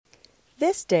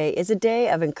This day is a day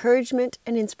of encouragement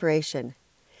and inspiration.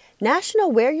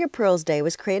 National Wear Your Pearls Day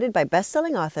was created by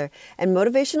best-selling author and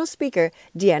motivational speaker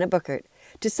Deanna Bookert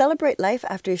to celebrate life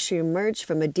after she emerged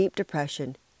from a deep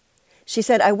depression. She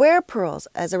said, "I wear pearls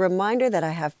as a reminder that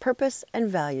I have purpose and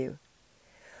value."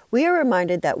 We are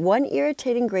reminded that one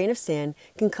irritating grain of sand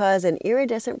can cause an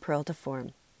iridescent pearl to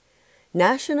form.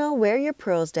 National Wear Your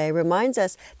Pearls Day reminds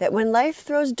us that when life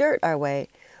throws dirt our way,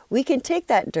 we can take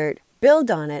that dirt,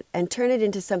 build on it, and turn it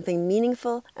into something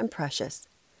meaningful and precious.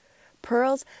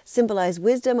 Pearls symbolize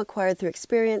wisdom acquired through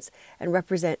experience and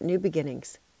represent new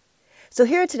beginnings. So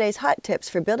here are today's hot tips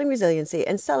for building resiliency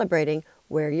and celebrating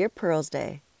Wear Your Pearls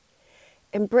Day.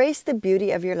 Embrace the beauty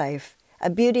of your life,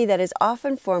 a beauty that is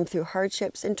often formed through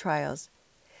hardships and trials.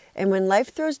 And when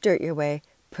life throws dirt your way,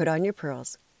 put on your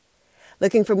pearls.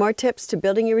 Looking for more tips to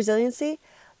building your resiliency?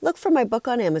 Look for my book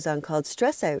on Amazon called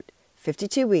Stress Out: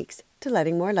 52 Weeks to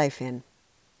Letting More Life In.